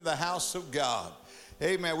The house of God.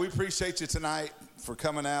 Amen. We appreciate you tonight for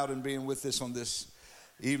coming out and being with us on this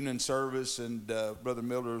evening service. And Brother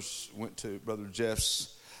Miller's went to Brother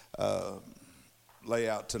Jeff's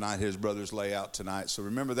layout tonight, his brother's layout tonight. So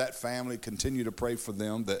remember that family. Continue to pray for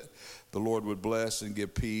them that the Lord would bless and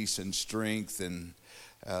give peace and strength and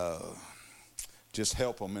just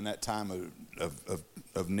help them in that time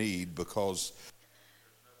of need, because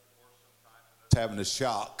it's having a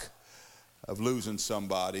shock of losing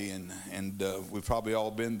somebody, and we've probably all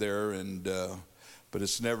been there, but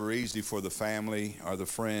it's never easy for the family or the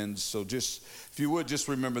friends. So just, if you would, just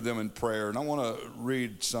remember them in prayer. And I want to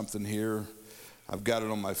read something here. I've got it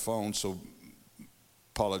on my phone, so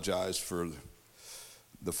apologize for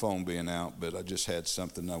the phone being out, but I just had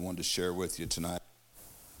something I wanted to share with you tonight.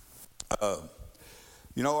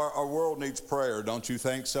 You know, our world needs prayer, don't you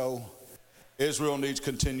think so? Israel needs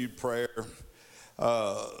continued prayer.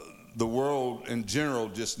 The world in general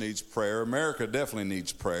just needs prayer. America definitely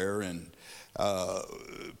needs prayer, and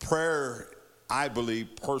prayer, I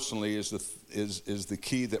believe personally, is the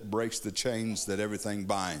key that breaks the chains that everything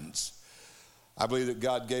binds. I believe that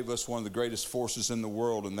God gave us one of the greatest forces in the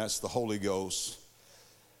world, and that's the Holy Ghost.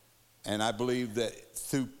 And I believe that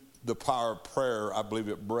through the power of prayer, I believe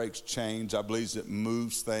it breaks chains. I believe it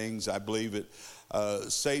moves things. I believe it.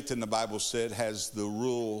 Satan, the Bible said, has the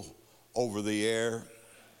rule over the air.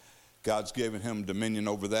 God's given him dominion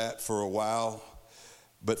over that for a while.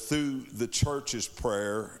 But through the church's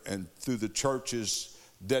prayer and through the church's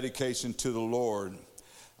dedication to the Lord,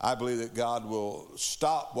 I believe that God will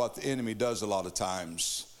stop what the enemy does a lot of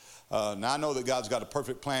times. Now, I know that God's got a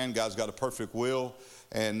perfect plan. God's got a perfect will,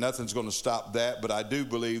 and nothing's going to stop that. But I do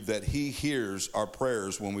believe that he hears our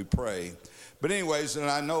prayers when we pray. But anyways, and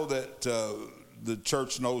I know that the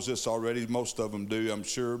church knows this already. Most of them do, I'm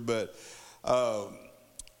sure. But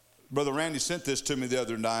Brother Randy sent this to me the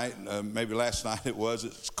other night, maybe last night it was.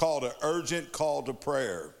 It's called An Urgent Call to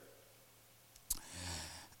Prayer.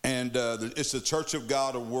 And it's the Church of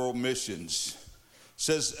God of World Missions. It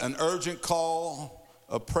says, an urgent call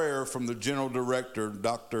of prayer from the General Director,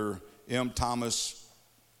 Dr. M. Thomas.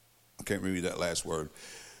 I can't read that last word.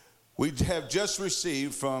 We have just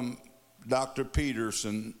received from Dr.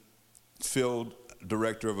 Peterson, Field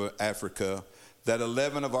Director of Africa, that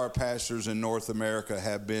 11 of our pastors in North America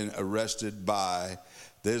have been arrested by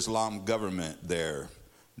the Islam government there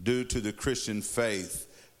due to the Christian faith.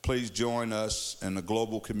 Please join us in the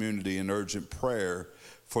global community in urgent prayer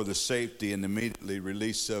for the safety and immediately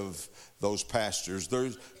release of those pastors.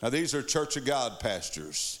 Now, these are Church of God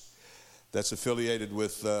pastors that's affiliated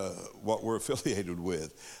with what we're affiliated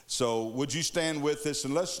with. So would you stand with us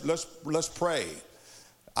and let's pray.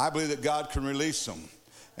 I believe that God can release them.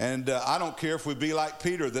 And I don't care if we be like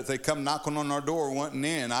Peter, that they come knocking on our door wanting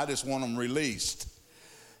in. I just want them released.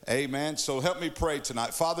 Amen. So help me pray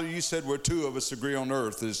tonight. Father, you said where two of us agree on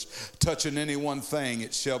earth is touching any one thing,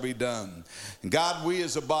 it shall be done. And God, we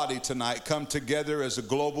as a body tonight come together as a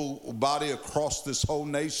global body across this whole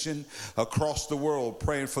nation, across the world,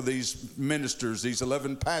 praying for these ministers, these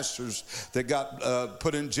 11 pastors that got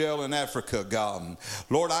put in jail in Africa, God.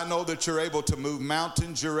 Lord, I know that you're able to move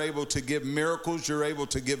mountains. You're able to give miracles. You're able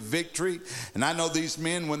to give victory. And I know these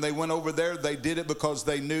men, when they went over there, they did it because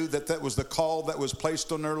they knew that that was the call that was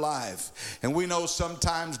placed on their life. And we know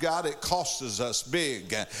sometimes, God, it costs us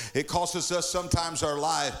big. It costs us sometimes our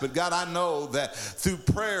life. But God, I know that through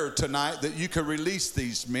prayer tonight that you can release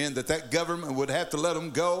these men, that government would have to let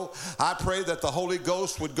them go. I pray that the Holy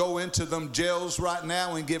Ghost would go into them jails right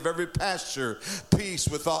now and give every pastor peace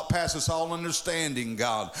with thought passes all understanding,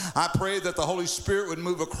 God. I pray that the Holy Spirit would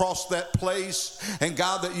move across that place, and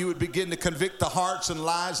God, that you would begin to convict the hearts and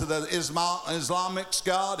lives of the Islamics,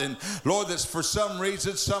 God. And Lord, that for some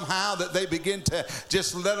reason, somehow, that they begin to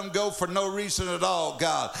just let them go for no reason at all,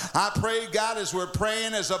 God. I pray, God, as we're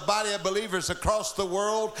praying as a body of believers across the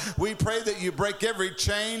world, we pray that you break every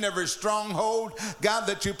chain, every stronghold, God,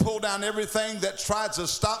 that you pull down everything that tries to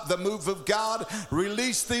stop the move of God.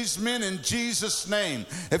 Release these men in Jesus' name.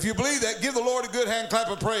 If you believe that, give the Lord a good hand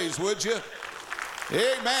clap of praise, would you?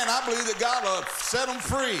 Amen. I believe that God will set them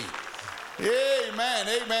free.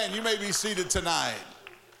 Amen. Amen. You may be seated tonight.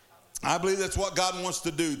 I believe that's what God wants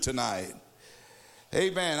to do tonight.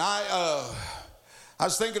 Amen. I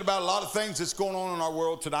was thinking about a lot of things that's going on in our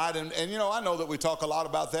world tonight. And you know, I know that we talk a lot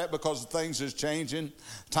about that because things is changing.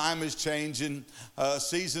 Time is changing.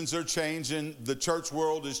 Seasons are changing. The church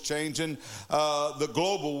world is changing. The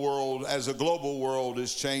global world as a global world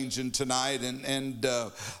is changing tonight. And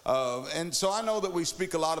so I know that we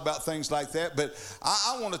speak a lot about things like that. But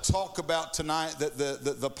I want to talk about tonight that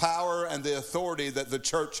the power and the authority that the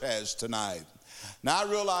church has tonight. Now, I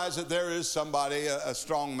realize that there is somebody, a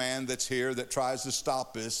strong man that's here that tries to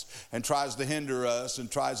stop us and tries to hinder us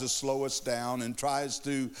and tries to slow us down and tries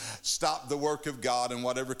to stop the work of God in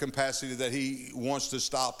whatever capacity that he wants to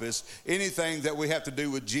stop us. Anything that we have to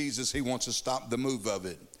do with Jesus, he wants to stop the move of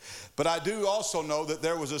it. But I do also know that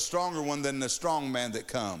there was a stronger one than the strong man that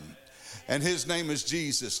come. And his name is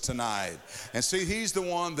Jesus tonight. And see, he's the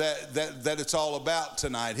one that it's all about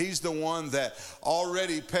tonight. He's the one that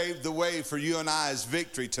already paved the way for you and I's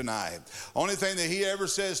victory tonight. Only thing that he ever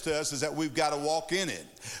says to us is that we've got to walk in it.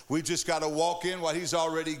 We've just got to walk in what he's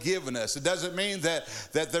already given us. It doesn't mean that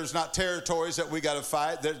there's not territories that we got to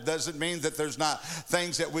fight. That doesn't mean that there's not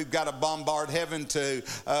things that we've got to bombard heaven to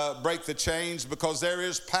break the chains, because there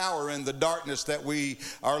is power in the darkness that we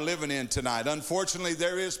are living in tonight. Unfortunately,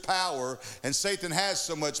 there is power, and Satan has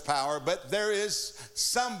so much power, but there is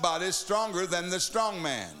somebody stronger than the strong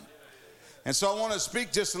man. And so I want to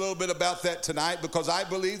speak just a little bit about that tonight, because I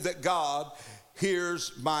believe that God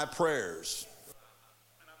hears my prayers.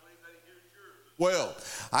 Well,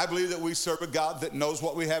 I believe that we serve a God that knows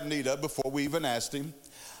what we have need of before we even asked him.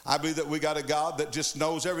 I believe that we got a God that just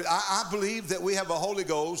knows everything. I believe that we have a Holy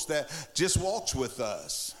Ghost that just walks with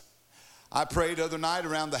us. I prayed the other night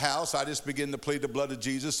around the house. I just begin to plead the blood of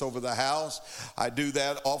Jesus over the house. I do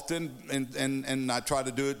that often, and I try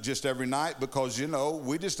to do it just every night, because, you know,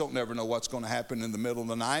 we just don't never know what's going to happen in the middle of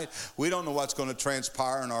the night. We don't know what's going to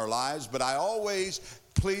transpire in our lives, but I always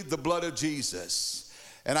plead the blood of Jesus.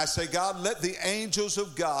 And I say, God, let the angels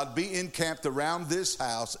of God be encamped around this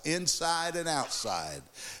house, inside and outside.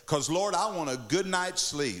 Because, Lord, I want a good night's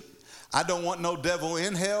sleep. I don't want no devil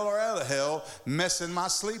in hell or out of hell messing my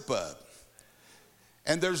sleep up.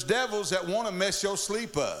 And there's devils that want to mess your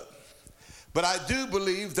sleep up. But I do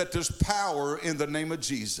believe that there's power in the name of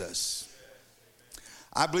Jesus.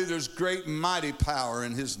 I believe there's great mighty power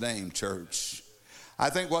in his name, church.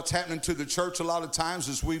 I think what's happening to the church a lot of times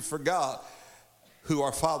is we forgot who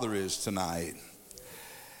our Father is tonight.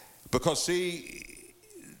 Because, see,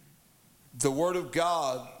 the Word of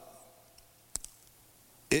God,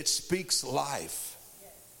 it speaks life.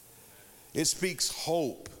 It speaks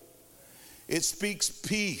hope. It speaks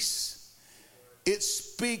peace. It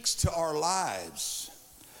speaks to our lives.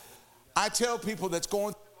 I tell people that's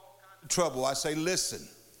going through all kinds of trouble, I say, listen,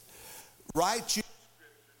 write your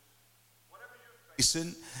scriptures, whatever you're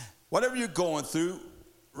facing, whatever you're going through,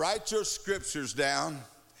 write your scriptures down,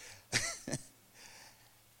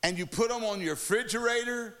 and you put them on your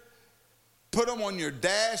refrigerator, put them on your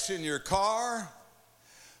dash in your car,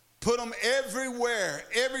 put them everywhere.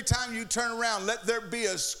 Every time you turn around, let there be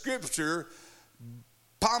a scripture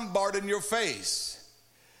bombarding your face.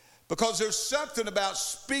 Because there's something about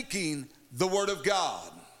speaking the word of God.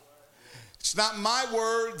 It's not my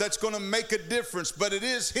word that's going to make a difference, but it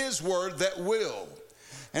is his word that will.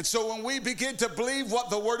 And so when we begin to believe what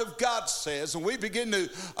the Word of God says, and we begin to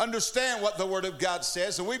understand what the Word of God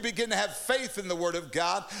says, and we begin to have faith in the Word of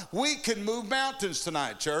God, we can move mountains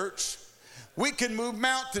tonight, church. We can move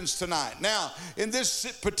mountains tonight. Now, in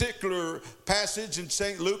this particular passage in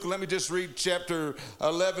St. Luke, let me just read chapter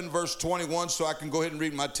 11, verse 21, so I can go ahead and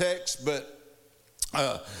read my text. But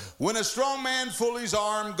when a strong man fully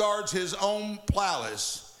armed guards his own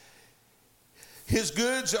palace, his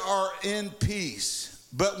goods are in peace.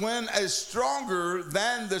 But when a stronger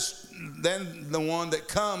than the one that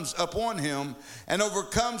comes upon him and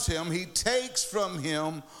overcomes him, he takes from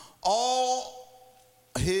him all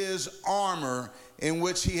his armor in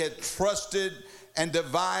which he had trusted and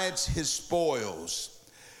divides his spoils.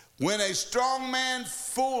 When a strong man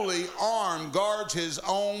fully armed guards his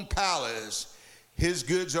own palace, his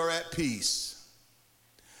goods are at peace.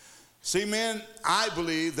 See, men, I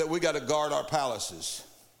believe that we got to guard our palaces.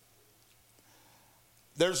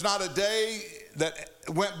 There's not a day that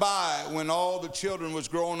went by when all the children was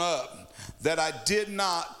growing up that I did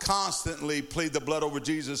not constantly plead the blood over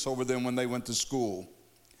Jesus over them when they went to school.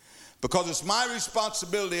 Because it's my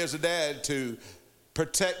responsibility as a dad to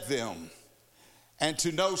protect them and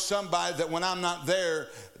to know somebody that when I'm not there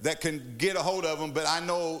that can get a hold of them, but I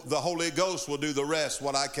know the Holy Ghost will do the rest,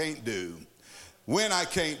 what I can't do, when I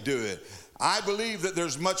can't do it. I believe that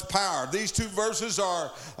there's much power. These two verses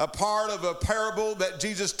are a part of a parable that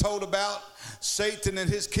Jesus told about Satan and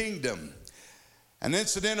his kingdom. An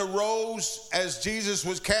incident arose as Jesus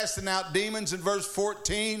was casting out demons in verse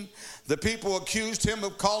 14. The people accused him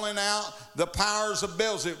of calling out the powers of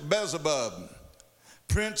Beelzebub,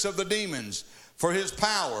 prince of the demons, for his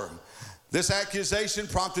power. This accusation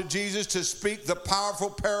prompted Jesus to speak the powerful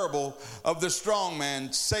parable of the strong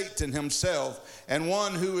man, Satan himself, and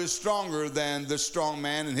one who is stronger than the strong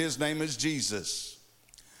man, and his name is Jesus.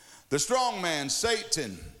 The strong man,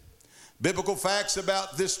 Satan. Biblical facts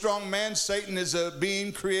about this strong man. Satan is a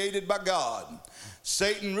being created by God.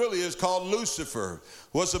 Satan really is called Lucifer,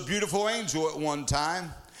 was a beautiful angel at one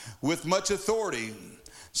time with much authority.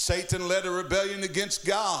 Satan led a rebellion against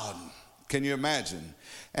God. Can you imagine?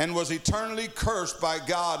 And was eternally cursed by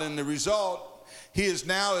God. And the result, he is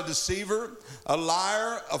now a deceiver, a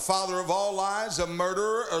liar, a father of all lies, a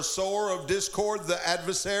murderer, a sower of discord, the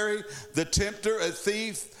adversary, the tempter, a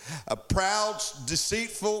thief, a proud,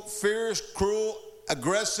 deceitful, fierce, cruel,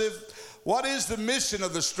 aggressive. What is the mission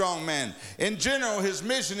of the strong man? In general, his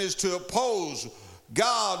mission is to oppose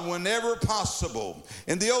God whenever possible.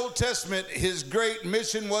 In the Old Testament, his great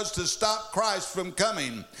mission was to stop Christ from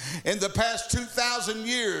coming. In the past 2,000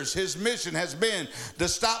 years, his mission has been to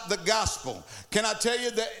stop the gospel. Can I tell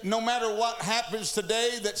you that no matter what happens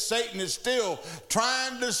today, that Satan is still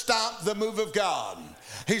trying to stop the move of God?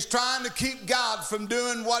 He's trying to keep God from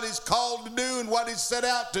doing what he's called to do and what he's set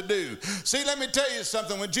out to do. See, let me tell you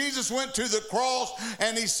something. When Jesus went to the cross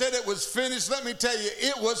and he said it was finished, let me tell you,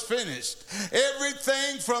 it was finished.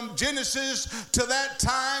 Everything from Genesis to that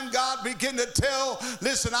time, God began to tell,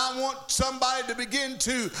 listen, I want somebody to begin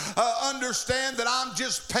to understand that I'm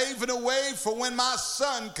just paving a way for when my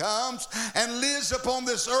son comes and lives upon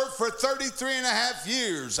this earth for 33 and a half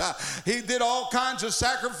years. He did all kinds of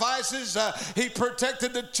sacrifices. He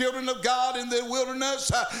protected the children of God in the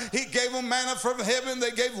wilderness. He gave them manna from heaven.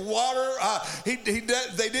 They gave water. They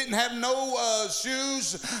didn't have no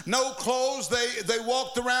shoes, no clothes. They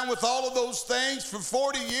walked around with all of those things for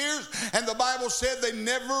 40 years, and the Bible said they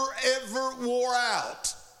never, ever wore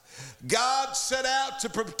out. God set out to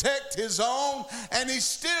protect his own, and he's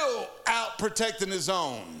still out protecting his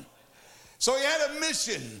own. So he had a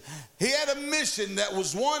mission. He had a mission that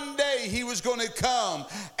was one day he was going to come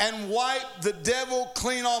and wipe the devil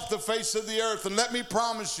clean off the face of the earth. And let me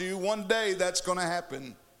promise you, one day that's going to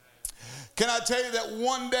happen. Can I tell you that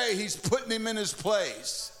one day he's putting him in his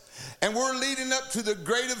place? And we're leading up to the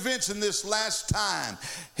great events in this last time.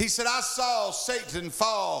 He said, I saw Satan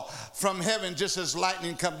fall from heaven just as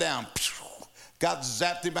lightning come down. God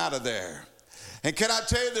zapped him out of there. And can I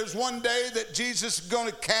tell you, there's one day that Jesus is going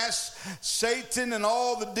to cast Satan and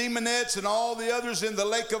all the demonettes and all the others in the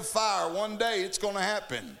lake of fire. One day it's going to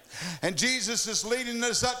happen. And Jesus is leading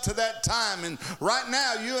us up to that time. And right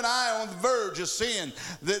now, you and I are on the verge of seeing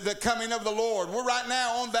the coming of the Lord. We're right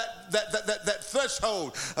now on that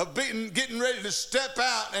threshold of getting ready to step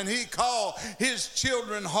out and he call his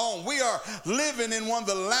children home. We are living in one of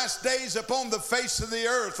the last days upon the face of the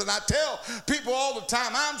earth. And I tell people all the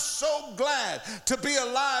time, I'm so glad to be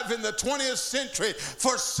alive in the 20th century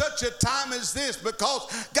for such a time as this,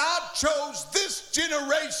 because God chose this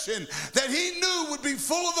generation that he knew would be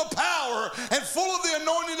full of the power and full of the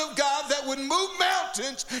anointing of God that would move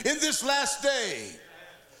mountains in this last day.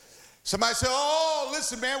 Somebody say, oh,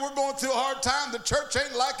 listen, man, we're going through a hard time. The church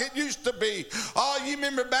ain't like it used to be. Oh, you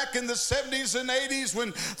remember back in the 70s and 80s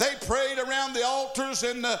when they prayed around the altars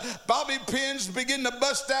and the bobby pins began to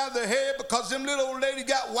bust out of their head because them little old lady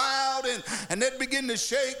got wild and they'd begin to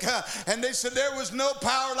shake. And they said there was no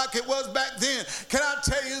power like it was back then. Can I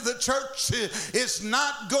tell you, the church is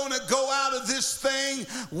not going to go out of this thing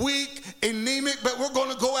weak, anemic, but we're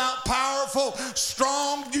going to go out powerful,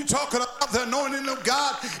 strong. You talking about the anointing of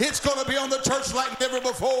God? It's going to be on the church like never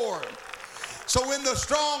before. So when the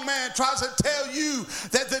strong man tries to tell you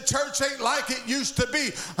that the church ain't like it used to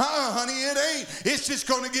be, honey, it ain't. It's just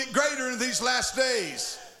going to get greater in these last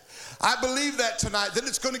days. I believe that tonight, that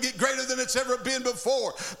it's going to get greater than it's ever been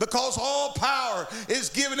before, because all power is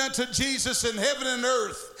given unto Jesus in heaven and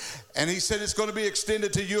earth. And he said it's going to be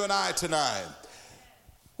extended to you and I tonight.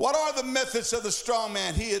 What are the methods of the strong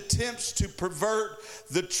man? He attempts to pervert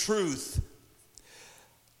the truth.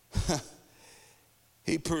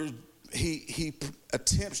 He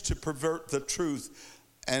attempts to pervert the truth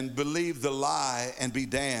and believe the lie and be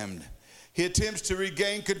damned. He attempts to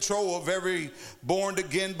regain control of every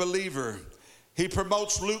born-again believer. He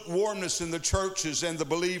promotes lukewarmness in the churches and the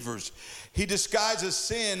believers. He disguises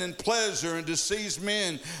sin and pleasure and deceives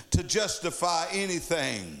men to justify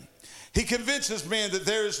anything. He convinces men that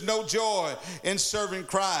there is no joy in serving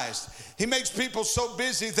Christ. He makes people so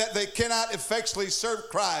busy that they cannot effectually serve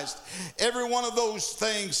Christ. Every one of those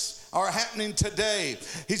things are happening today.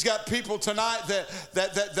 He's got people tonight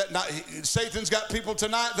Satan's got people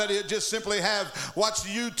tonight that he'll just simply have watch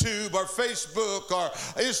YouTube or Facebook or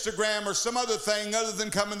Instagram or some other thing other than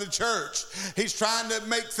coming to church. He's trying to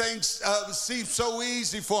make things seem so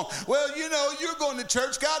easy for him. Well, you know, you're going to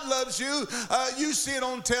church. God loves you. You see it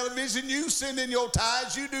on television. You send in your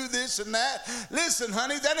tithes. You do this and that. Listen,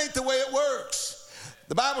 honey, that ain't the way it works.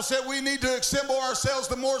 The Bible said we need to assemble ourselves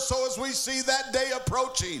the more so as we see that day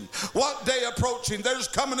approaching. What day approaching? There's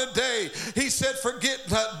coming a day. He said,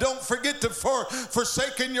 don't forget to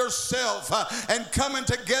forsaking yourself and coming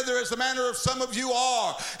together as the manner of some of you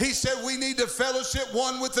are. He said we need to fellowship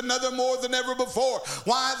one with another more than ever before.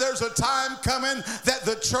 Why? There's a time coming that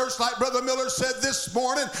the church, like Brother Miller said this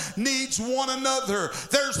morning, needs one another.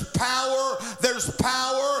 There's power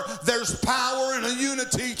in a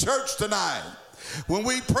unity church tonight. When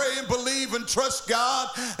we pray and believe and trust God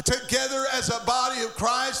together as a body of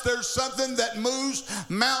Christ, there's something that moves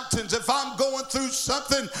mountains. If I'm going through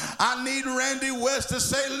something, I need Randy West to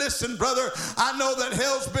say, listen, brother, I know that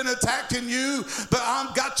hell's been attacking you, but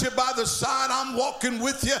I've got you by the side. I'm walking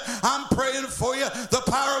with you. I'm praying for you. The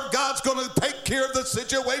power of God's going to take care of the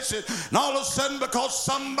situation. And all of a sudden, because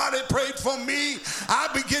somebody prayed for me, I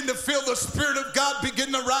begin to feel the Spirit of God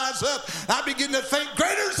begin to rise up. I begin to think,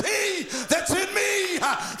 greater is He that's in me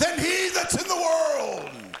than he that's in the world.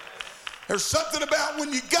 There's something about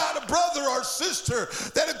when you got a brother or sister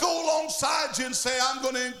that'll go alongside you and say, I'm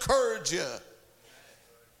going to encourage you.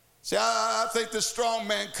 See, I think the strong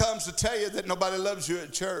man comes to tell you that nobody loves you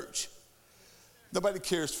at church. Nobody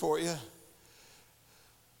cares for you.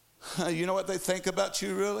 You know what they think about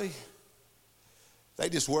you, really? They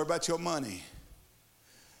just worry about your money.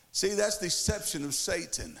 See, that's the deception of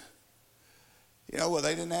Satan. You know, well,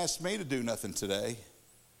 they didn't ask me to do nothing today.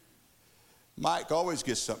 Mike always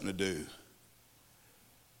gets something to do.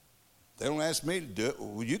 They don't ask me to do it.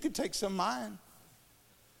 Well, you could take some of mine.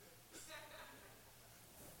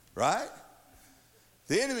 Right?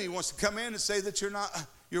 The enemy wants to come in and say that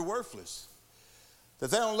you're worthless.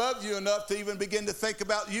 That they don't love you enough to even begin to think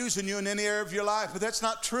about using you in any area of your life. But that's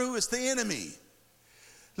not true. It's the enemy.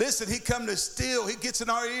 Listen, he come to steal. He gets in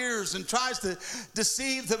our ears and tries to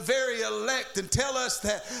deceive the very elect and tell us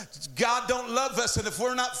that God don't love us. And if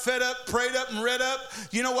we're not fed up, prayed up, and read up,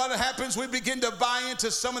 you know what happens? We begin to buy into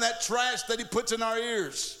some of that trash that he puts in our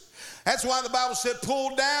ears. That's why the Bible said,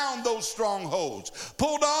 pull down those strongholds.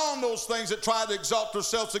 Pull down those things that try to exalt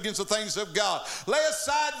themselves against the things of God. Lay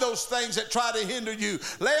aside those things that try to hinder you.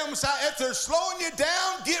 Lay them aside. If they're slowing you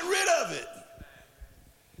down, get rid of it.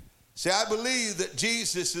 See, I believe that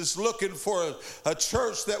Jesus is looking for a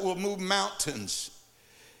church that will move mountains.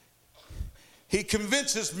 He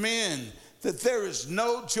convinces men that there is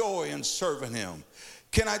no joy in serving him.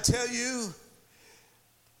 Can I tell you,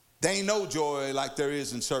 there ain't no joy like there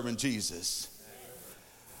is in serving Jesus.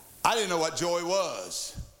 I didn't know what joy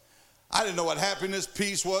was. I didn't know what happiness,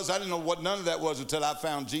 peace was. I didn't know what none of that was until I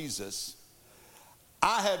found Jesus.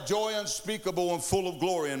 I have joy unspeakable and full of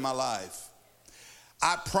glory in my life.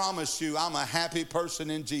 I promise you, I'm a happy person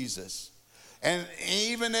in Jesus. And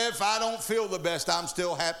even if I don't feel the best, I'm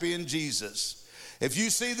still happy in Jesus. If you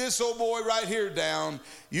see this old boy right here down,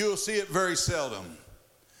 you'll see it very seldom.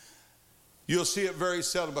 You'll see it very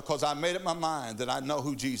seldom because I made up my mind that I know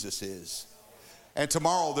who Jesus is. And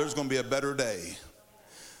tomorrow there's going to be a better day.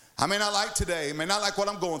 I may not like today, may not like what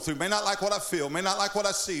I'm going through, may not like what I feel, may not like what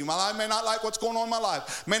I see, I may not like what's going on in my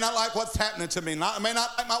life, may not like what's happening to me, may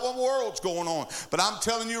not like what world's going on. But I'm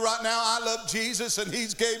telling you right now, I love Jesus and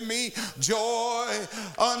he's gave me joy,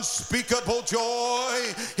 unspeakable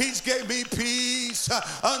joy. He's gave me peace,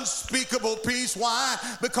 unspeakable peace. Why?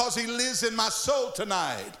 Because he lives in my soul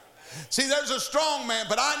tonight. See, there's a strong man,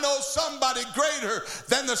 but I know somebody greater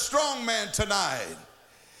than the strong man tonight.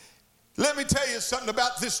 Let me tell you something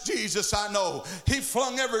about this Jesus I know. He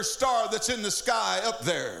flung every star that's in the sky up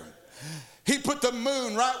there. He put the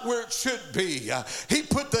moon right where it should be. He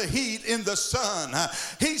put the heat in the sun.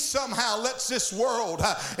 He somehow lets this world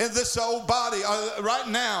in this old body right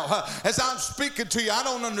now, as I'm speaking to you, I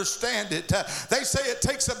don't understand it. They say it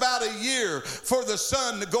takes about a year for the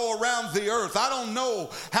sun to go around the earth. I don't know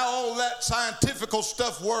how all that scientific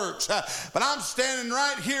stuff works, but I'm standing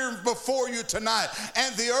right here before you tonight,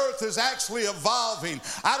 and the earth is actually evolving.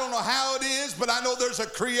 I don't know how it is, but I know there's a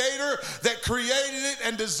creator that created it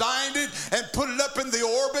and designed it and put it up in the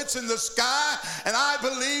orbits in the sky. And I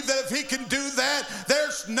believe that if he can do that,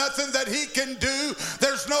 there's nothing that he can do.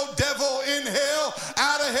 There's no devil in hell,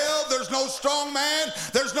 out of hell. There's no strong man.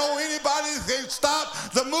 There's no anybody that can stop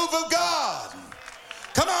the move of God.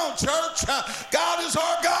 Come on, church. God is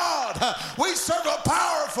our God. We serve a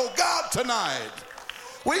powerful God tonight.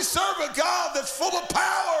 We serve a God that's full of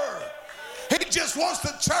power. He just wants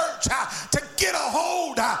the church to get a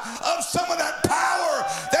hold of some of that power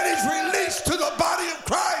that is released to the body of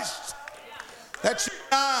Christ. That's you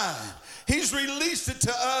and I. He's released it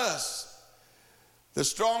to us. The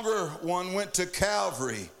stronger one went to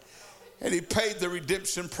Calvary, and he paid the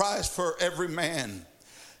redemption price for every man.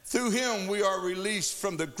 Through him we are released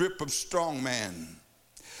from the grip of strong man.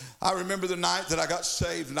 I remember the night that I got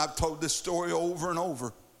saved, and I've told this story over and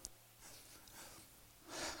over.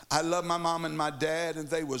 I love my mom and my dad, and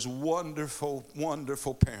they was wonderful,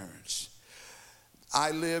 wonderful parents.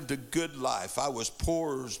 I lived a good life. I was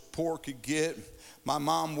poor as poor could get. My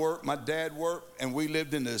mom worked, my dad worked, and we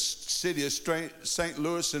lived in the city of St.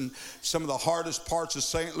 Louis, and some of the hardest parts of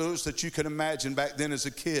St. Louis that you could imagine back then as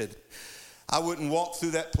a kid. I wouldn't walk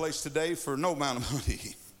through that place today for no amount of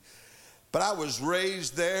money. But I was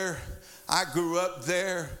raised there. I grew up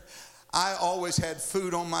there. I always had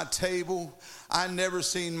food on my table. I never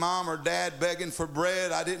seen mom or dad begging for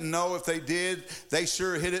bread. I didn't know if they did. They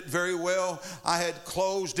sure hid it very well. I had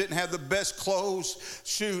clothes, didn't have the best clothes.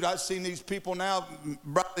 Shoot, I've seen these people now.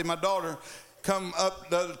 Bradley, my daughter, come up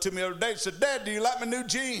to me the other day and said, "Dad, do you like my new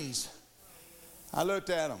jeans?" I looked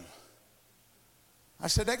at them. I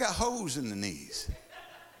said, "They got holes in the knees."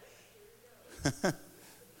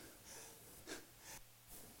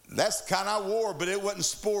 That's the kind I wore, but it wasn't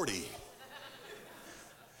sporty.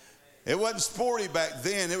 It wasn't sporty back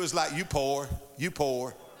then. It was like, you poor, you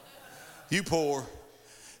poor, you poor.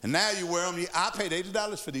 And now you wear them. I paid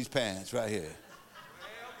 $80 for these pants right here.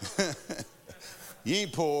 You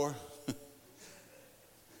ain't poor.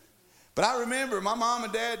 But I remember my mom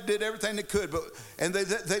and dad did everything they could. And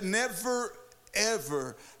they never,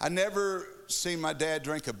 ever, I never seen my dad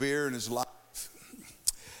drink a beer in his life.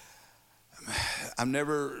 I've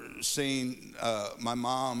never seen my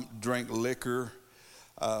mom drink liquor,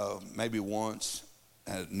 maybe once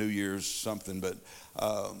at New Year's something, but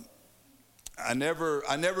I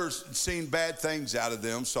never seen bad things out of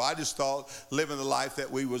them. So I just thought living the life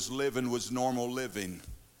that we was living was normal living.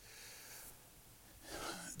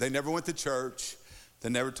 They never went to church. They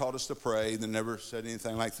never taught us to pray. They never said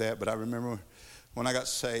anything like that. But I remember when I got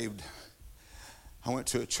saved, I went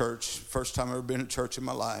to a church, first time I've ever been in church in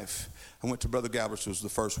my life. I went to Brother Galbraith's, was the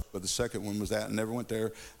first one, but the second one was that. I never went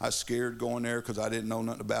there. I was scared going there because I didn't know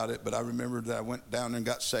nothing about it. But I remember that I went down and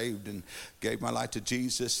got saved and gave my life to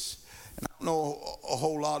Jesus. And I don't know a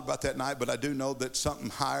whole lot about that night, but I do know that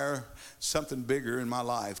something higher, something bigger in my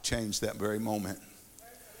life changed that very moment.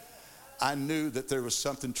 I knew that there was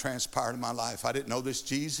something transpired in my life. I didn't know this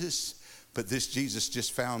Jesus, but this Jesus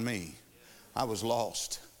just found me. I was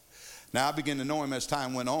lost. Now, I began to know him as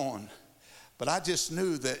time went on. But I just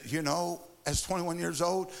knew that, as 21 years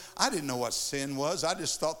old, I didn't know what sin was. I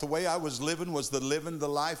just thought the way I was living was the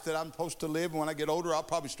life that I'm supposed to live. And when I get older, I'll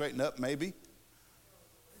probably straighten up, maybe.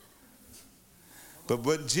 But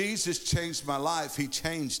when Jesus changed my life, he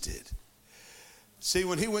changed it. See,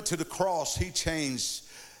 when he went to the cross, he changed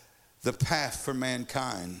the path for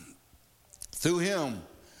mankind. Through him,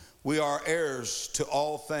 we are heirs to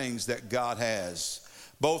all things that God has,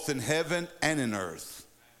 both in heaven and in earth.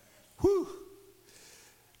 Whew.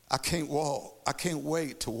 I can't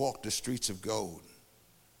wait to walk the streets of gold.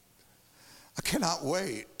 I cannot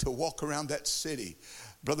wait to walk around that city.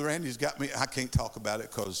 Brother Andy's got me, I can't talk about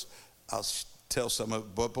it because I'll tell some of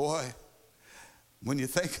it, but boy, when you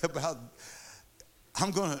think about,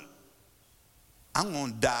 I'm going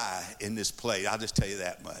to die in this place. I'll just tell you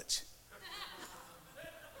that much.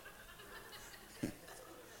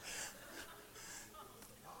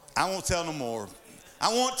 I won't tell no more.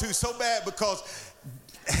 I want to so bad because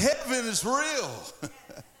heaven is real.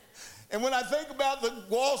 And when I think about the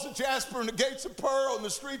walls of jasper and the gates of pearl and the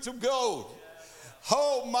streets of gold,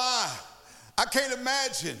 oh my, I can't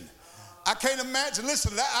imagine.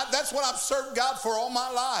 Listen, that's what I've served God for all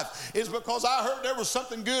my life, is because I heard there was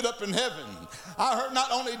something good up in heaven. I heard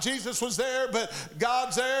not only Jesus was there, but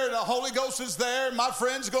God's there, the Holy Ghost is there, my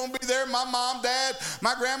friends are going to be there, my mom, dad,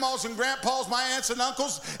 my grandmas and grandpas, my aunts and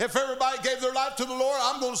uncles. If everybody gave their life to the Lord,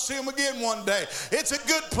 I'm going to see them again one day. It's a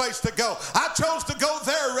good place to go. I chose to go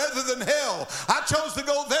there rather than hell. I chose to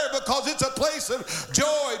go there because it's a place of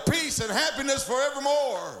joy, peace, and happiness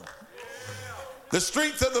forevermore. The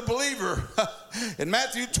strength of the believer. In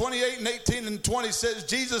Matthew 28 and 18 and 20 says,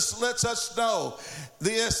 Jesus lets us know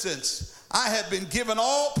the essence. I have been given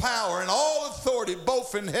all power and all authority,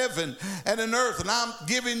 both in heaven and in earth. And I'm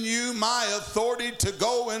giving you my authority to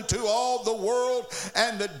go into all the world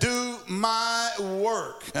and to do my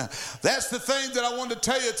work. That's the thing that I want to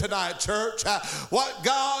tell you tonight, church. What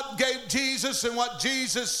God gave Jesus and what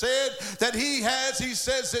Jesus said that he has, he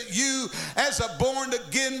says that you as a born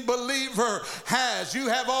again believer has. You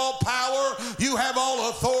have all power. You have all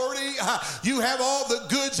authority. You have all the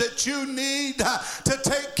goods that you need to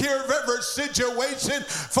take care of every situation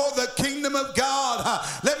for the kingdom of God.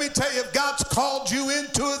 Let me tell you, if God's called you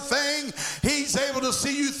into a thing, he's able to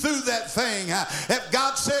see you through that thing. If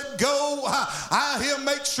God said go, he'll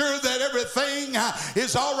make sure that everything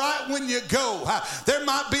is all right when you go. There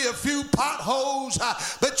might be a few potholes,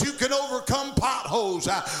 but you can overcome potholes.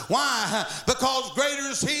 Why? Because greater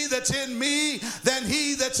is he that's in me than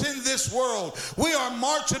he that's in this world. We are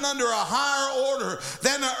marching under a higher order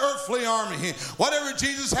than an earthly army. Whatever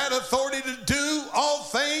Jesus had authority to do, all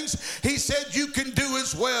things, he said you can do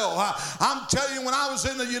as well. I'm telling you, when I was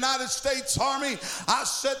in the United States Army, I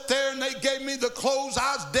sat there and they gave me the clothes.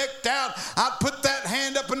 I was decked out. I'd put that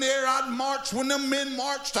hand up in the air. I'd march. When them men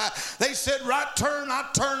marched, they said right turn, I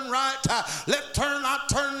turn right. Left turn, I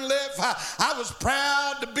turn left. I was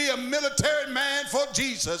proud to be a military man for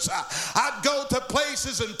Jesus. I'd go to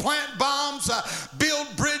places and plant bombs,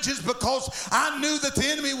 build bridges, because I knew that the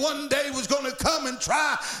enemy one day was going to come and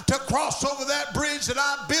try to cross over that bridge that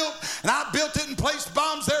I built, and I built it and placed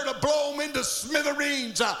bombs there to blow them into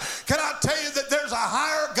smithereens. Can I tell you that there's a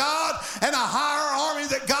higher God and a higher army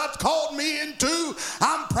that God's called me into?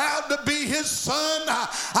 I'm proud to be his son.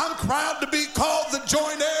 I'm proud to be called the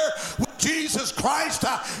joint heir with Jesus Christ.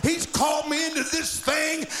 He's called me into this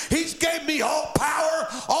thing. He's gave me all power,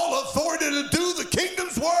 all authority to do the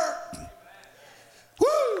kingdom's work.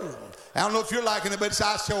 Woo! I don't know if you're liking it, but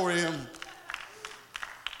I sure am.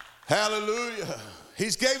 Hallelujah.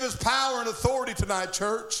 He's gave us power and authority tonight,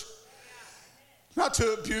 church. Not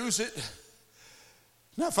to abuse it.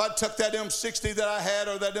 Now, if I took that M60 that I had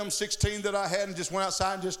or that M16 that I had and just went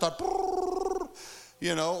outside and just started,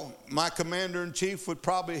 you know, my commander-in-chief would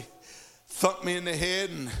probably thump me in the head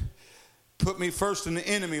and put me first in the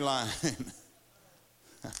enemy line.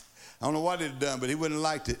 I don't know what he'd done, but he wouldn't have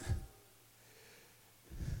liked it.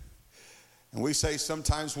 And we say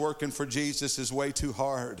sometimes working for Jesus is way too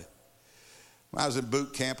hard. When I was in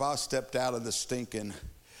boot camp, I stepped out of the stinking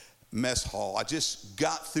mess hall. I just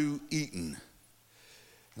got through eating.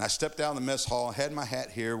 And I stepped out in the mess hall, had my hat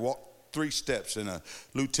here, walked 3 steps, and a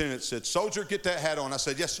lieutenant said, "Soldier, get that hat on." I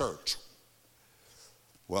said, "Yes, sir."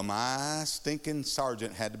 Well, my stinking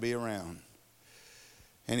sergeant had to be around.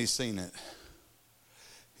 And he seen it.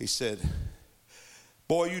 He said,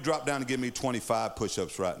 "Boy, you drop down and give me 25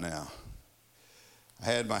 push-ups right now." I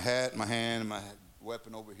had my hat in my hand and my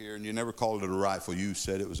weapon over here, and you never called it a rifle. You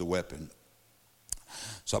said it was a weapon.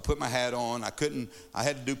 So I put my hat on. I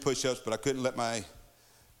had to do push-ups, but I couldn't let my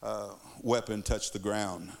weapon touch the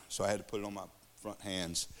ground. So I had to put it on my front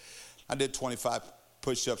hands. I did 25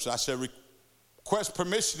 push-ups. I said, "Request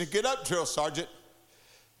permission to get up, drill sergeant."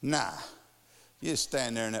 Nah, you just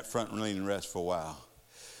stand there in that front and lean and rest for a while.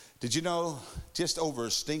 Did you know, just over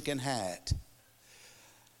a stinking hat,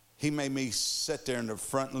 he made me sit there in the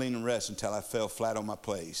front and lean and rest until I fell flat on my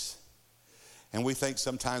place. And we think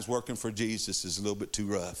sometimes working for Jesus is a little bit too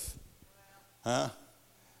rough. Huh?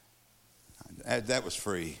 That was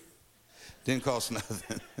free. Didn't cost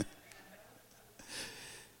nothing.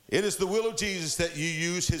 It is the will of Jesus that you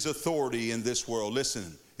use his authority in this world.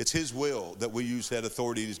 Listen, it's his will that we use that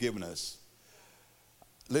authority he's given us.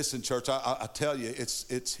 Listen, church, I tell you,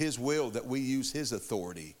 it's his will that we use his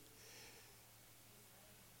authority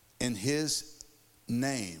in his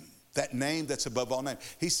name, that name that's above all names.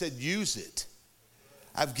 He said, use it.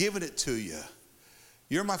 I've given it to you.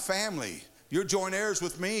 You're my family. You're joint heirs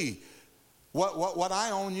with me. What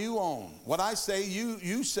I own, you own. What I say,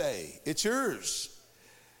 you say. It's yours.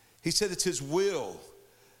 He said it's his will,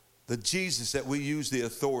 the Jesus, that we use the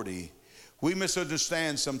authority. We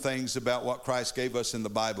misunderstand some things about what Christ gave us in the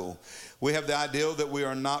Bible. We have the idea that we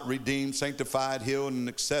are not redeemed, sanctified, healed, and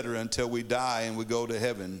etc. until we die and we go to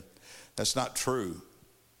heaven. That's not true.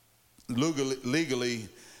 Legally,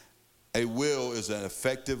 a will is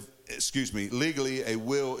effective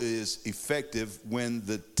when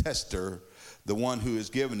the tester, the one who is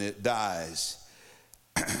given it, dies.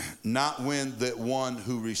 Not when the one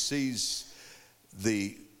who receives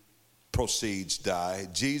the proceeds die.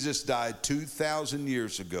 Jesus died 2,000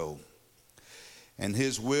 years ago, and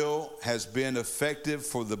his will has been effective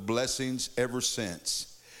for the blessings ever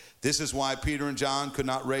since. This is why Peter and John could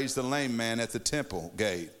not raise the lame man at the temple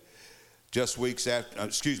gate.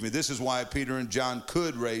 This is why Peter and John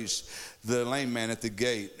could raise the lame man at the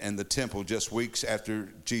gate and the temple just weeks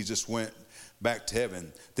after Jesus went back to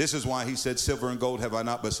heaven. This is why he said, "Silver and gold have I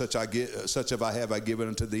not, but such have I given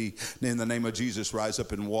unto thee. In the name of Jesus, rise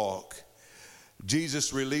up and walk."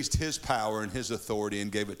 Jesus released his power and his authority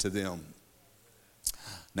and gave it to them.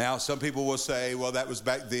 Now, some people will say, "Well, that was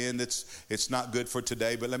back then. It's not good for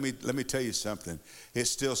today." But let me tell you something. It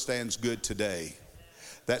still stands good today.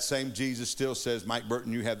 That same Jesus still says, Mike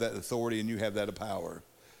Burton, you have that authority and you have that power.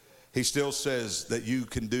 He still says that you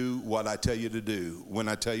can do what I tell you to do when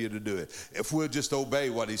I tell you to do it, if we'll just obey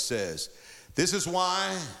what he says. This is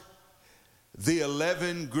why the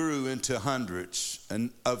 11 grew into hundreds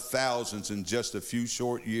and of thousands in just a few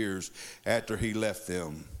short years after he left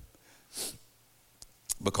them,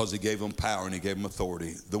 because he gave them power and he gave them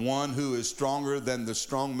authority. The one who is stronger than the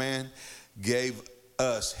strong man gave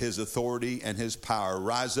us his authority and his power.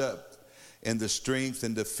 Rise up in the strength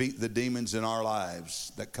and defeat the demons in our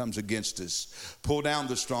lives that comes against us. Pull down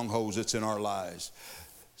the strongholds that's in our lives.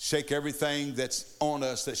 Shake everything that's on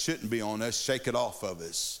us that shouldn't be on us. Shake it off of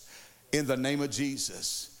us in the name of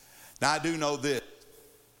Jesus. Now I do know this.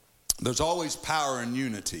 There's always power in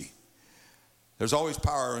unity. There's always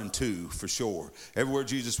power in two, for sure. Everywhere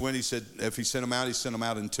Jesus went, he said, if he sent them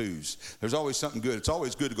out in twos. There's always something good. It's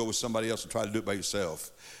always good to go with somebody else and try to do it by yourself.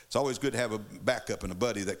 It's always good to have a backup and a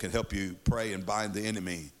buddy that can help you pray and bind the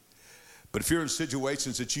enemy. But if you're in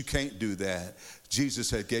situations that you can't do that, Jesus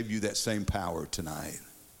has gave you that same power tonight.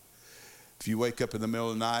 If you wake up in the middle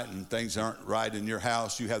of the night and things aren't right in your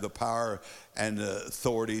house, you have the power and the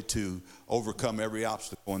authority to overcome every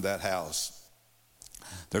obstacle in that house.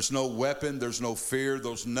 There's no weapon, there's no fear,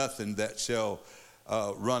 there's nothing that shall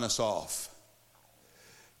run us off.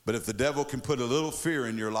 But if the devil can put a little fear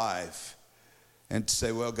in your life and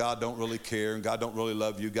say, well, God don't really care and God don't really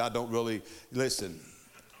love you, God don't really, listen,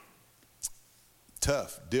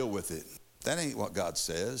 tough, deal with it. That ain't what God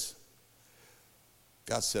says.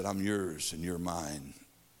 God said, I'm yours and you're mine.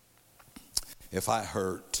 If I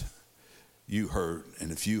hurt, you hurt,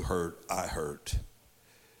 and if you hurt, I hurt.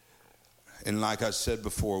 And like I said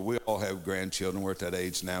before, we all have grandchildren. We're at that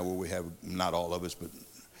age now where we have, not all of us, but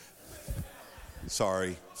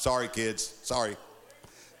sorry kids, sorry.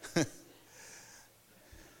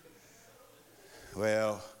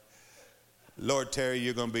 Well, Lord Terry,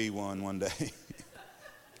 you're going to be one day.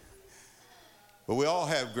 But we all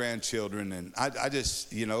have grandchildren, and I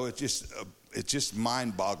just, you know, it's just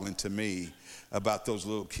mind-boggling to me about those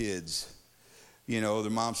little kids. You know, their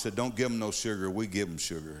mom said, don't give them no sugar, we give them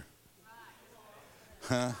sugar.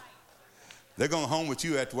 Huh? They're going home with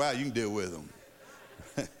you after a while. You can deal with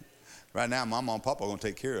them. Right now, Mama and Papa are going to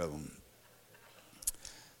take care of them.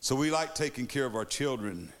 So we like taking care of our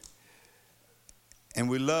children, and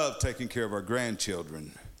we love taking care of our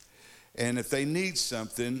grandchildren. And if they need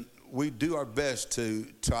something, we do our best to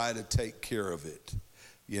try to take care of it,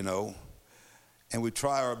 you know. And we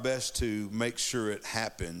try our best to make sure it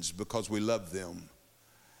happens because we love them.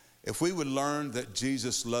 If we would learn that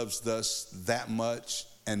Jesus loves us that much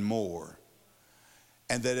and more,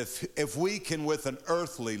 and that if we can with an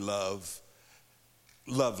earthly love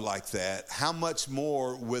like that, how much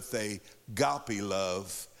more with a agape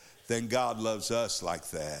love than God loves us like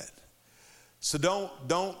that. So don't,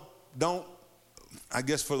 I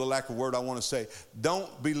guess for the lack of a word I want to say,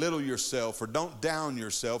 don't belittle yourself or don't down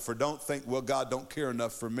yourself or don't think, well, God don't care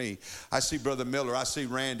enough for me. I see Brother Miller, I see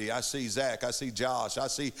Randy, I see Zach, I see Josh, I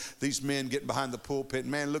see these men getting behind the pulpit.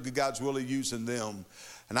 Man, look at God's really using them.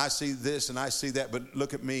 And I see this and I see that, but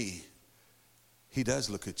look at me. He does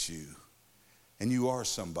look at you. And you are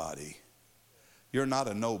somebody. You're not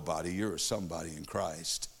a nobody, you're a somebody in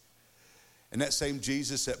Christ. And that same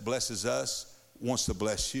Jesus that blesses us wants to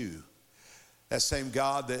bless you. That same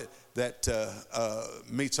God that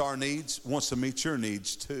meets our needs wants to meet your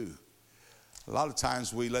needs too. A lot of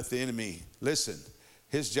times we let the enemy, listen,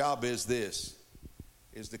 his job is this,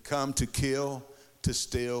 is to come to kill, to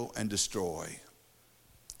steal, and destroy.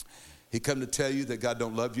 He come to tell you that God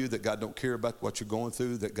don't love you, that God don't care about what you're going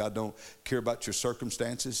through, that God don't care about your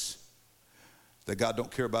circumstances, that God don't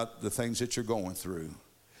care about the things that you're going through.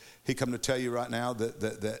 He come to tell you right now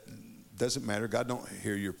that doesn't matter. God don't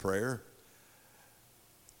hear your prayer.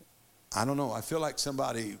 I don't know. I feel like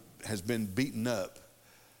somebody has been beaten up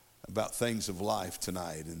about things of life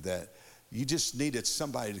tonight, and that you just needed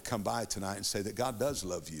somebody to come by tonight and say that God does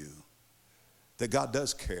love you, that God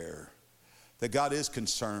does care, that God is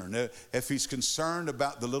concerned. If he's concerned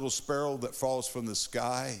about the little sparrow that falls from the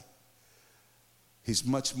sky, he's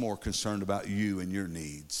much more concerned about you and your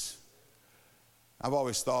needs. I've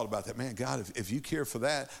always thought about that. Man, God, if you care for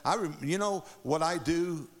that, you know what I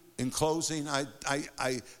do in closing?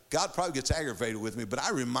 God probably gets aggravated with me, but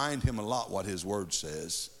I remind him a lot what his word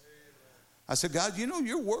says. I said, God, you know,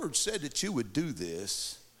 your word said that you would do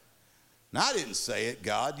this. Now, I didn't say it,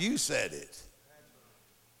 God, you said it.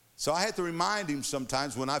 So I have to remind him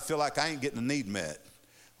sometimes when I feel like I ain't getting a need met.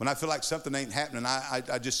 When I feel like something ain't happening,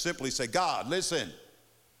 I just simply say, God, listen,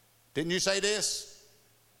 didn't you say this?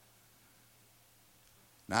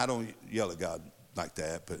 Now, I don't yell at God, like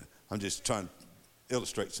that, but I'm just trying to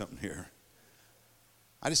illustrate something here.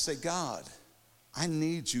 I just say, God, I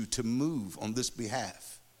need you to move on this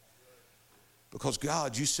behalf. Because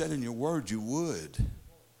God, you said in your word you would.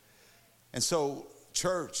 And so,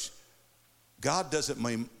 church, God doesn't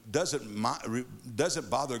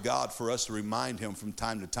bother God for us to remind him from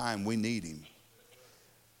time to time we need him.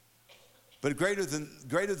 But greater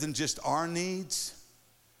than just our needs,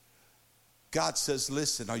 God says,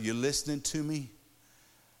 listen, are you listening to me?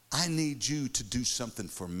 I need you to do something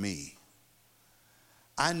for me.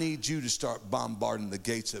 I need you to start bombarding the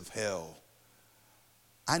gates of hell.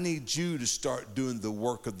 I need you to start doing the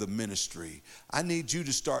work of the ministry. I need you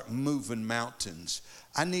to start moving mountains.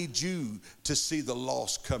 I need you to see the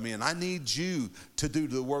lost come in. I need you to do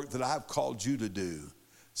the work that I've called you to do.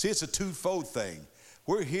 See, it's a twofold thing.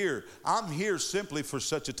 We're here. I'm here simply for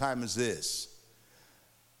such a time as this.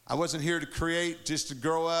 I wasn't here to create, just to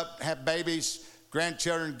grow up, have babies,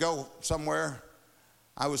 grandchildren, go somewhere.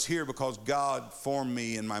 I was here because God formed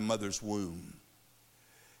me in my mother's womb.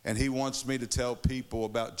 And he wants me to tell people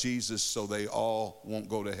about Jesus so they all won't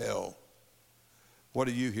go to hell. What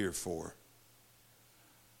are you here for?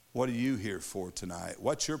 What are you here for tonight?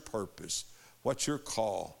 What's your purpose? What's your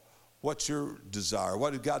call? What's your desire?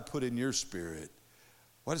 What did God put in your spirit?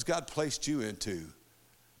 What has God placed you into?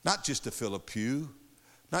 Not just to fill a pew.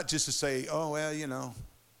 Not just to say, oh, well, you know,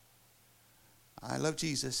 I love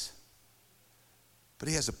Jesus. But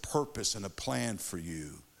he has a purpose and a plan for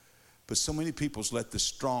you. But so many people let the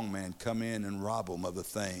strong man come in and rob them of the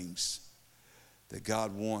things that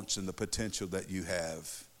God wants and the potential that you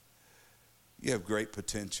have. You have great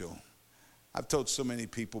potential. I've told so many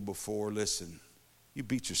people before, listen, you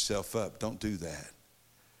beat yourself up. Don't do that.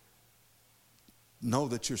 Know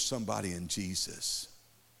that you're somebody in Jesus.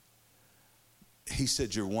 He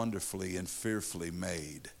said you're wonderfully and fearfully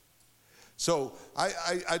made. So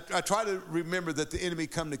I try to remember that the enemy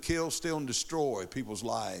come to kill, steal, and destroy people's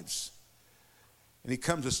lives. And he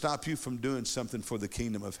comes to stop you from doing something for the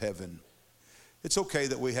kingdom of heaven. It's okay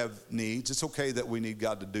that we have needs. It's okay that we need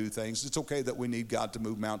God to do things. It's okay that we need God to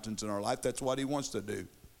move mountains in our life. That's what he wants to do.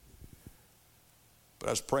 But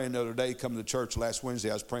I was praying the other day, coming to church last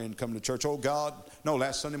Wednesday. I was praying, coming to church. Oh, God. No,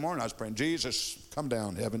 last Sunday morning I was praying, Jesus, come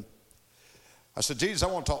down, heaven. I said, Jesus, I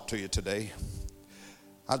want to talk to you today.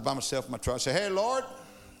 I was by myself in my truck. I said, hey, Lord.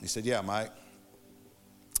 He said, yeah, Mike.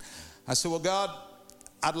 I said, well, God,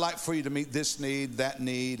 I'd like for you to meet this need, that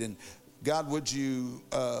need. And God, would you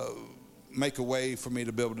make a way for me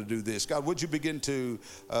to be able to do this? God, would you begin to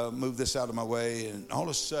move this out of my way? And all of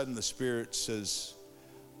a sudden the Spirit says,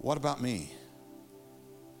 what about me?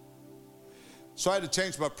 So I had to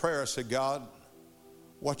change my prayer. I said, God,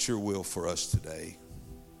 what's your will for us today?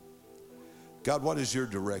 God, what is your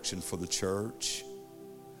direction for the church?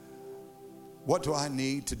 What do I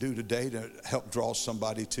need to do today to help draw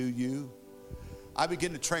somebody to you? I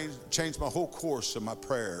begin to change my whole course of my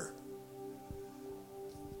prayer,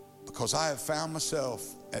 because I have found myself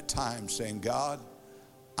at times saying, God,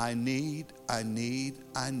 I need.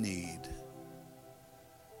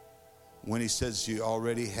 When he says you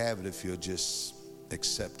already have it if you'll just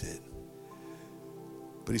accept it.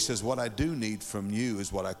 But he says, what I do need from you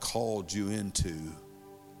is what I called you into.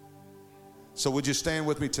 So would you stand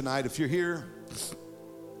with me tonight? If you're here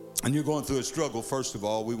and you're going through a struggle, first of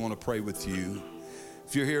all, we want to pray with you.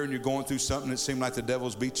 If you're here and you're going through something that seems like the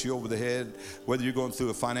devil's beat you over the head, whether you're going through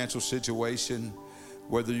a financial situation,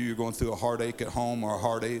 whether you're going through a heartache at home or a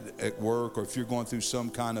heartache at work, or if you're going through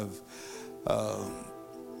some kind of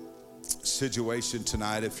situation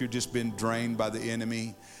tonight, if you're just been drained by the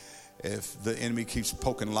enemy, if the enemy keeps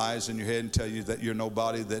poking lies in your head and tell you that you're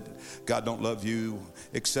nobody, that God don't love you,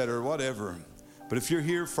 etc., whatever. But if you're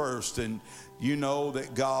here first and you know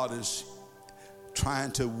that God is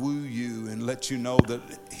trying to woo you and let you know that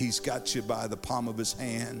he's got you by the palm of his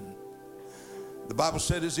hand. The Bible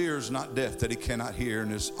said his ear is not deaf that he cannot hear,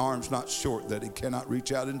 and his arm's not short that he cannot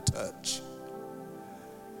reach out and touch.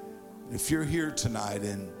 If you're here tonight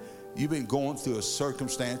and you've been going through a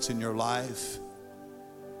circumstance in your life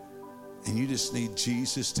and you just need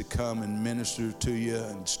Jesus to come and minister to you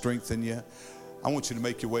and strengthen you, I want you to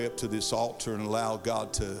make your way up to this altar and allow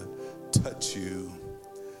God to touch you.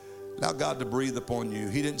 Allow God to breathe upon you.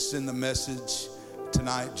 He didn't send the message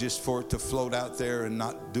tonight just for it to float out there and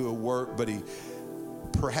not do a work, but he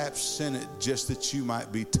perhaps sent it just that you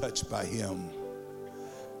might be touched by him.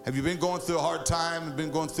 Have you been going through a hard time, been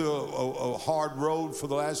going through a hard road for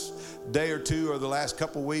the last day or two or the last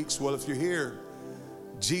couple weeks? Well, if you're here,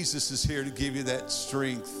 Jesus is here to give you that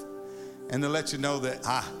strength and to let you know that,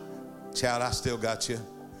 child, I still got you.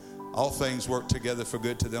 All things work together for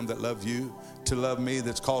good to them that love you, to love me,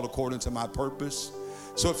 that's called according to my purpose.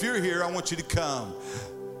 So if you're here, I want you to come.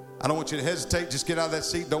 I don't want you to hesitate. Just get out of that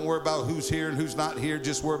seat. Don't worry about who's here and who's not here.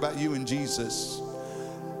 Just worry about you and Jesus.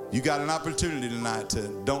 You got an opportunity tonight to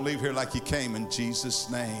don't leave here like you came, in Jesus'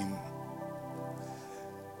 name.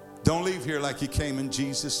 Don't leave here like you came, in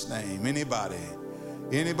Jesus' name. Anybody?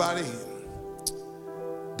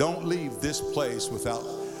 Don't leave this place without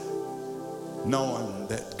knowing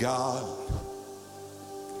that God,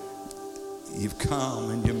 you've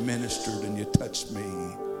come and you ministered and you touched me.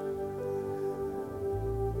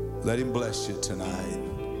 Let him bless you tonight.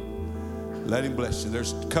 Let him bless you.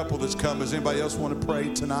 There's a couple that's come. Does anybody else want to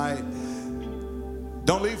pray tonight?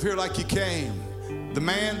 Don't leave here like you came.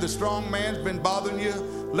 The strong man's been bothering you.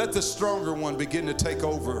 Let the stronger one begin to take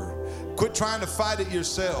over. Quit trying to fight it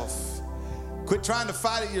yourself. Quit trying to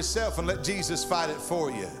fight it yourself and let Jesus fight it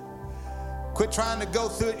for you. Quit trying to go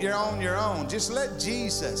through it your own. Just let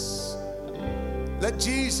Jesus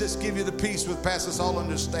give you the peace which passes all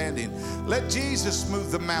understanding. Let Jesus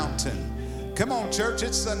smooth the mountain. Come on, church,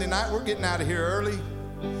 it's Sunday night. We're getting out of here early.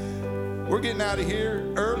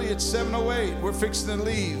 It's 7:08. We're fixing to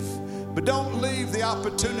leave. But don't leave the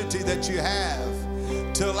opportunity that you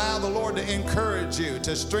have to allow the Lord to encourage you,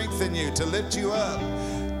 to strengthen you, to lift you up.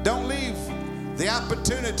 Don't leave the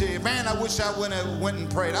opportunity. Man, I wish I went and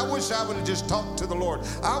prayed. I wish I would have just talked to the Lord.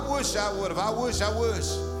 I wish I would have. I wish.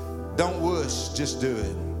 Don't wish. Just do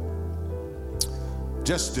it.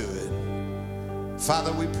 Just do it.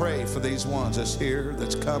 Father, we pray for these ones that's here,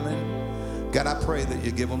 that's coming. God, I pray that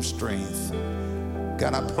you give them strength.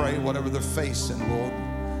 God, I pray whatever they're facing, Lord.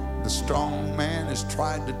 The strong man has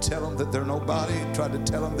tried to tell them that they're nobody, tried to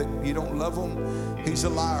tell them that you don't love them. He's a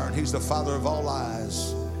liar, and he's the father of all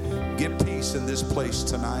lies. Give peace in this place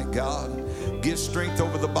tonight, God. Give strength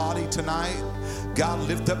over the body tonight. God,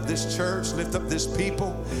 lift up this church, lift up this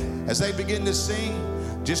people. As they begin to sing,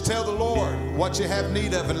 just tell the Lord what you have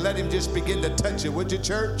need of and let him just begin to touch you. Would you,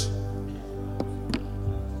 church?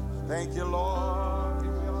 Thank you, Lord.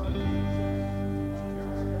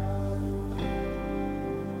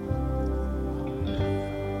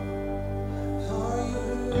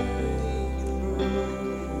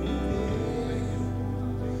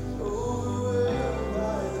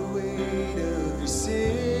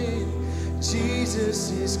 Jesus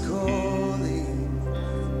is calling.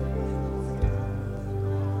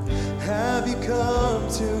 Have you come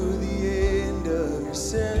to the end of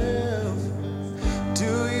yourself? Do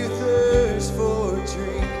you thirst for a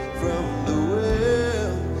drink from the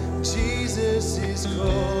well? Jesus is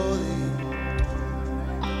calling.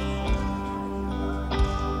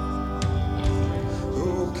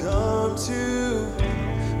 Oh, come to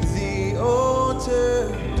the altar.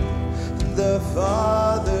 The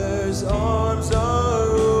Father's arms are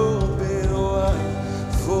open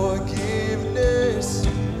wide. Forgiveness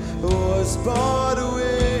was bought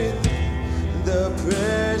with the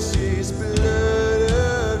precious blood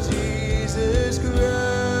of Jesus Christ.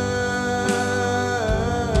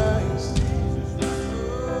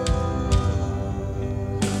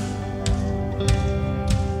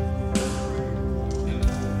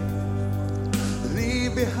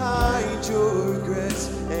 Leave behind your regrets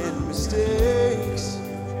and mistakes.